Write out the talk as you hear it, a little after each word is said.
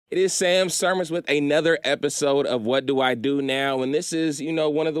It is Sam Sermons with another episode of What Do I Do Now? And this is,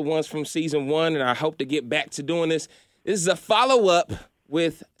 one of the ones from season 1, and I hope to get back to doing this. This is a follow-up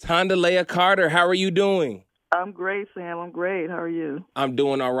with Tondalea Carter. How are you doing? I'm great, Sam. I'm great. How are you? I'm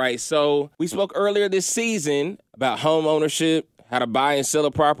doing all right. So we spoke earlier this season about home ownership, how to buy and sell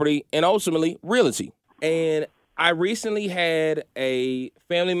a property, and ultimately realty. And I recently had a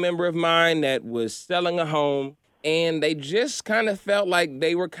family member of mine that was selling a home, and they just kind of felt like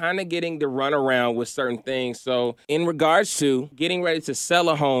they were kind of getting the runaround with certain things. So in regards to getting ready to sell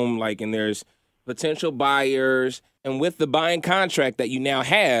a home, and there's potential buyers, and with the buying contract that you now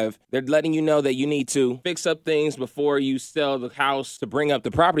have, they're letting you know that you need to fix up things before you sell the house to bring up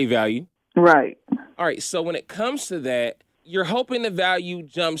the property value. Right. All right. So when it comes to that, you're hoping the value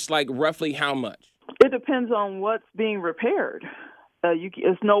jumps roughly how much? It depends on what's being repaired.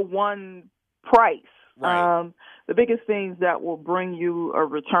 It's no one price. Right. The biggest things that will bring you a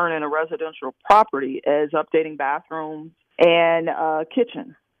return in a residential property is updating bathrooms and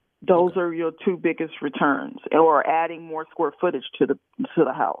kitchen. Those are your two biggest returns, or adding more square footage to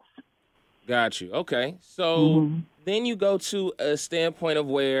the house. Got you. Okay. So then you go to a standpoint of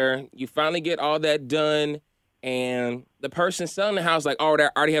where you finally get all that done, and the person selling the house, they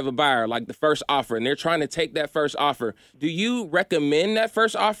already have a buyer, the first offer, and they're trying to take that first offer. Do you recommend that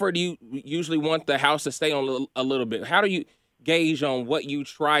first offer, or do you usually want the house to stay on a little bit? How do you gauge on what you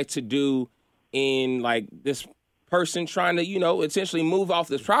try to do in this person trying to, essentially move off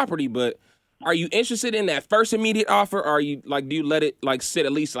this property? But are you interested in that first immediate offer, or are you do you let it sit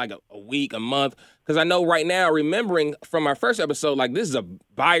at least a week, a month? Because I know right now, remembering from our first episode, this is a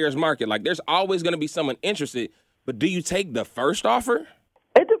buyer's market. There's always going to be someone interested. But do you take the first offer?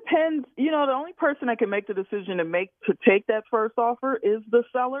 It depends. The only person that can make the decision to take that first offer is the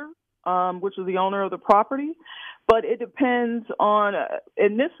seller, which is the owner of the property. But it depends on,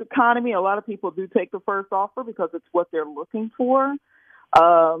 in this economy, a lot of people do take the first offer because it's what they're looking for.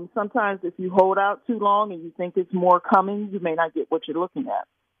 Sometimes if you hold out too long and you think it's more coming, you may not get what you're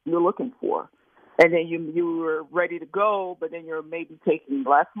looking for. And then you were ready to go, but then you're maybe taking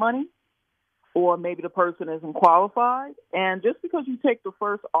less money, or maybe the person isn't qualified. And just because you take the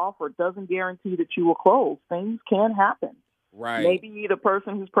first offer doesn't guarantee that you will close. Things can happen. Right. Maybe the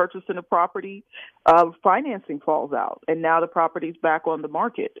person who's purchasing the property, financing falls out, and now the property's back on the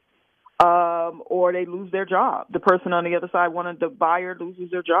market. Or they lose their job. The person on the other side, the buyer, loses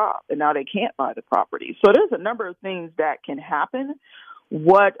their job, and now they can't buy the property. So there's a number of things that can happen.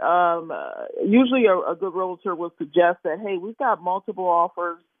 What usually a good realtor will suggest that, hey, we've got multiple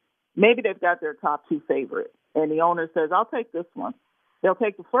offers. Maybe they've got their top two favorite, and the owner says, I'll take this one. They'll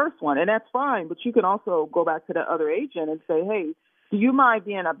take the first one, and that's fine. But you can also go back to the other agent and say, hey, do you mind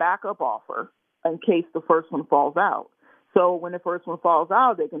being a backup offer in case the first one falls out? So when the first one falls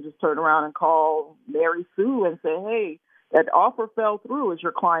out, they can just turn around and call Mary Sue and say, hey, that offer fell through. Is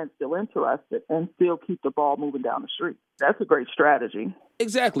your client still interested? And still keep the ball moving down the street. That's a great strategy.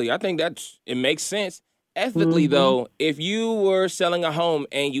 Exactly. I think it makes sense. Ethically, though, if you were selling a home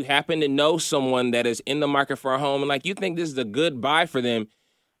and you happen to know someone that is in the market for a home and you think this is a good buy for them,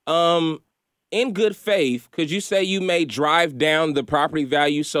 in good faith, could you say you may drive down the property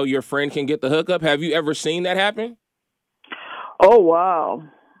value so your friend can get the hookup? Have you ever seen that happen? Oh, wow.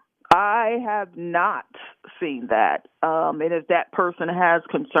 I have not seen that. And if that person has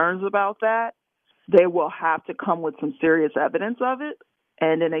concerns about that, they will have to come with some serious evidence of it,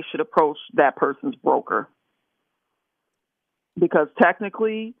 and then they should approach that person's broker. Because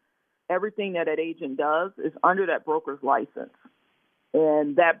technically, everything that agent does is under that broker's license,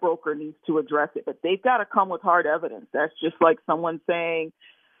 and that broker needs to address it. But they've got to come with hard evidence. That's just like someone saying,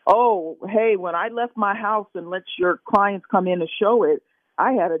 oh, hey, when I left my house and let your clients come in to show it,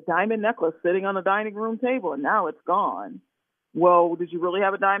 I had a diamond necklace sitting on the dining room table, and now it's gone. Well, did you really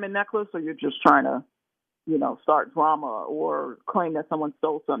have a diamond necklace, or you're just trying to, start drama or claim that someone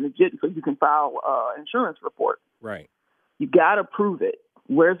stole something so you can file an insurance report? Right. You got to prove it.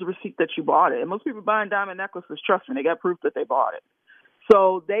 Where's the receipt that you bought it? And most people buying diamond necklaces, trust me, they got proof that they bought it.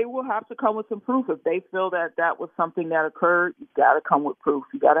 So they will have to come with some proof. If they feel that that was something that occurred, you got to come with proof.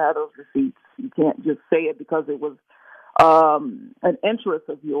 You got to have those receipts. You can't just say it because it was an interest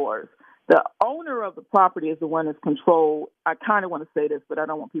of yours. The owner of the property is the one that's control. I kind of want to say this, but I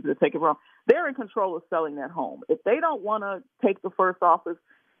don't want people to take it wrong. They're in control of selling that home. If they don't want to take the first offer,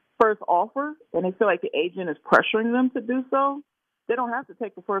 and they feel like the agent is pressuring them to do so, they don't have to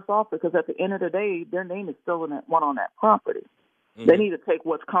take the first offer, because at the end of the day, their name is still in that one on that property. Mm-hmm. They need to take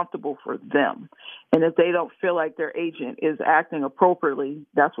what's comfortable for them. And if they don't feel like their agent is acting appropriately,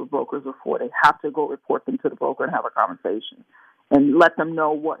 that's what brokers are for. They have to go report them to the broker and have a conversation. and let them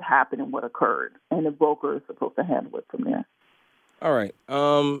know what happened and what occurred. And the broker is supposed to handle it from there. All right.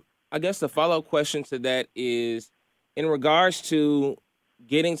 I guess the follow-up question to that is in regards to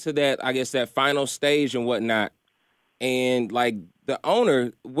getting to that, I guess, that final stage and whatnot. And like the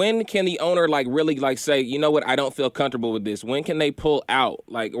owner, when can the owner like really like say, you know what, I don't feel comfortable with this? When can they pull out?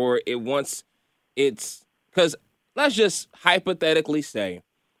 Like, or it once it's because let's just hypothetically say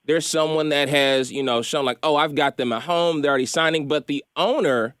there's someone that has, you know, shown like, oh, I've got them at home. They're already signing, but the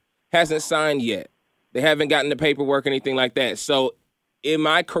owner hasn't signed yet. They haven't gotten the paperwork or anything like that. So am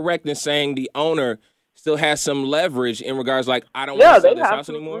I correct in saying the owner still has some leverage in regards like, I don't want to sell this house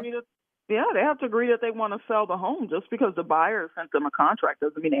anymore? They have to agree that they want to sell the home. Just because the buyer sent them a contract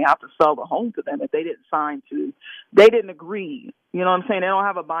doesn't mean they have to sell the home to them if they didn't sign to. They didn't agree. You know what I'm saying? They don't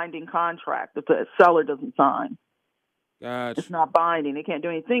have a binding contract if the seller doesn't sign. Gotcha. It's not binding. They can't do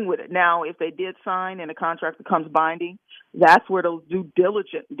anything with it. Now, if they did sign and the contract becomes binding, that's where those due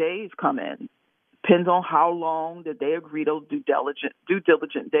diligent days come in. Depends on how long that they agree those due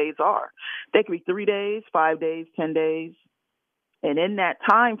diligent days are. They could be 3 days, 5 days, 10 days. And in that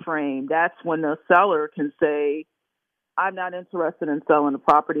time frame, that's when the seller can say, I'm not interested in selling the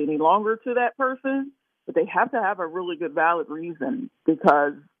property any longer to that person. But they have to have a really good, valid reason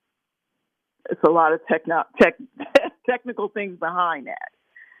because it's a lot of technical things behind that.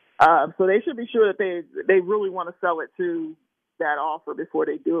 So they should be sure that they really want to sell it to that offer before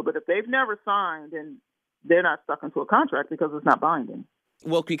they do it. But if they've never signed, then they're not stuck into a contract because it's not binding.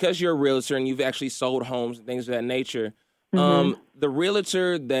 Well, because you're a realtor and you've actually sold homes and things of that nature, the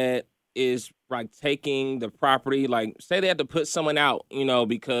realtor that is like taking the property, like say they had to put someone out, you know,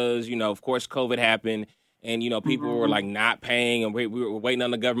 because, you know, of course, COVID happened and, you know, people were like not paying and we were waiting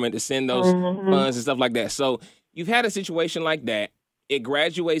on the government to send those funds and stuff like that. So you've had a situation like that. It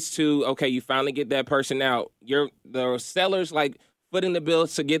graduates to, okay, you finally get that person out. The seller's like footing the bill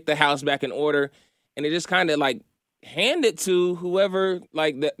to get the house back in order. And it just kind of like hand it to whoever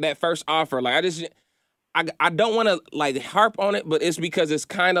like that first offer. Like I don't want to like harp on it, but it's because it's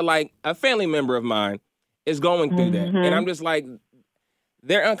kind of like a family member of mine is going through that. And I'm just like,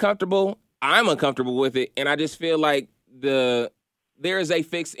 they're uncomfortable. I'm uncomfortable with it. And I just feel like there is a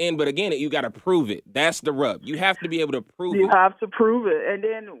fixed end. But again, you got to prove it. That's the rub. You have to be able to prove it. You have to prove it. And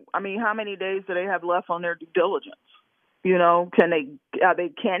then, I mean, how many days do they have left on their due diligence? You know, can they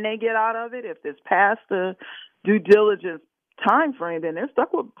get out of it? If it's past the due diligence time frame, then they're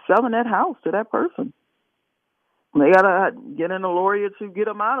stuck with selling that house to that person. They got to get in a lawyer to get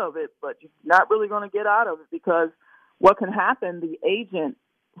them out of it, but you're not really going to get out of it because what can happen, the agent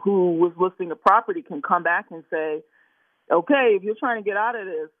who was listing the property can come back and say, okay, if you're trying to get out of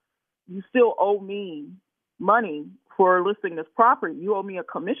this, you still owe me money for listing this property. You owe me a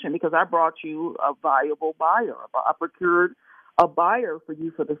commission because I brought you a viable buyer. I procured a buyer for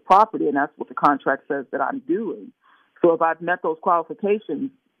you for this property, and that's what the contract says that I'm doing. So if I've met those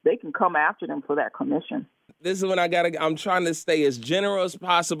qualifications, they can come after them for that commission. This is when I'm trying to stay as general as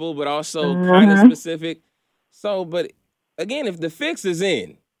possible, but also kind of specific. So, but again, if the fix is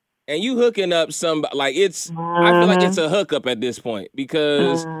in and you hooking up somebody, like I feel like it's a hookup at this point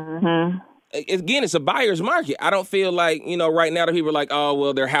because again, it's a buyer's market. I don't feel like, you know, right now the people are like, oh,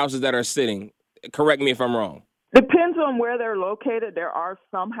 well, they're houses that are sitting. Correct me if I'm wrong. Depends on where they're located. There are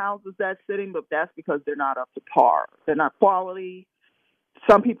some houses that's sitting, but that's because they're not up to par. They're not quality.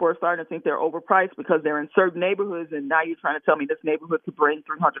 Some people are starting to think they're overpriced because they're in certain neighborhoods, and now you're trying to tell me this neighborhood could bring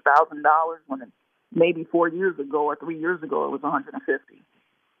 $300,000 when maybe 4 years ago or 3 years ago it was $150,000.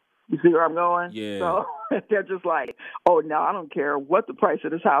 You see where I'm going? Yeah. So they're just like, oh, no, I don't care what the price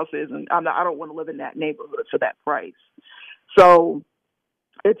of this house is, and I don't want to live in that neighborhood for that price. So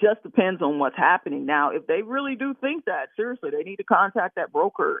it just depends on what's happening. Now, if they really do think that, seriously, they need to contact that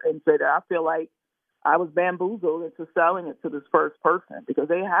broker and say that I feel like I was bamboozled into selling it to this first person because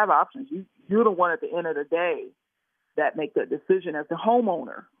they have options. You're the one at the end of the day that make the decision as the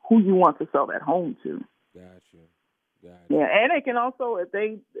homeowner who you want to sell that home to. Gotcha. Yeah, and they can also, if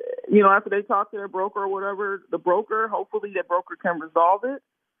they, you know, after they talk to their broker or whatever, the broker, hopefully that broker can resolve it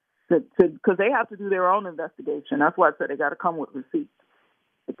because they have to do their own investigation. That's why I said they got to come with receipts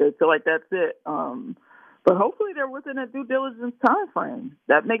if they feel like that's it. But hopefully they're within a due diligence time frame.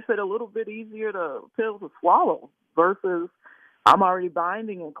 That makes it a little bit easier pill to swallow versus I'm already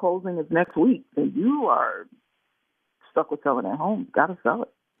binding and closing is next week. And you are stuck with selling at home. Got to sell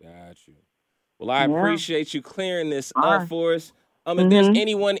it. Got you. Well, I appreciate you clearing this up for us. If there's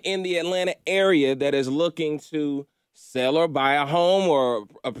anyone in the Atlanta area that is looking to sell or buy a home or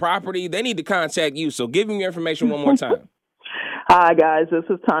a property, they need to contact you. So give them your information one more time. Hi, guys. This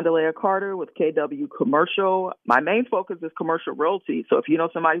is Tondalea Carter with KW Commercial. My main focus is commercial realty. So if you know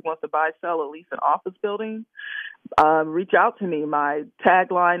somebody who wants to buy, sell, or lease an office building, reach out to me. My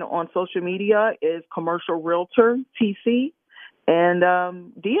tagline on social media is Commercial Realtor TC, and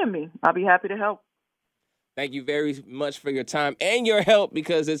DM me. I'll be happy to help. Thank you very much for your time and your help,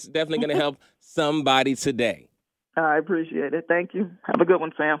 because it's definitely going to help somebody today. I appreciate it. Thank you. Have a good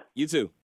one, Sam. You too.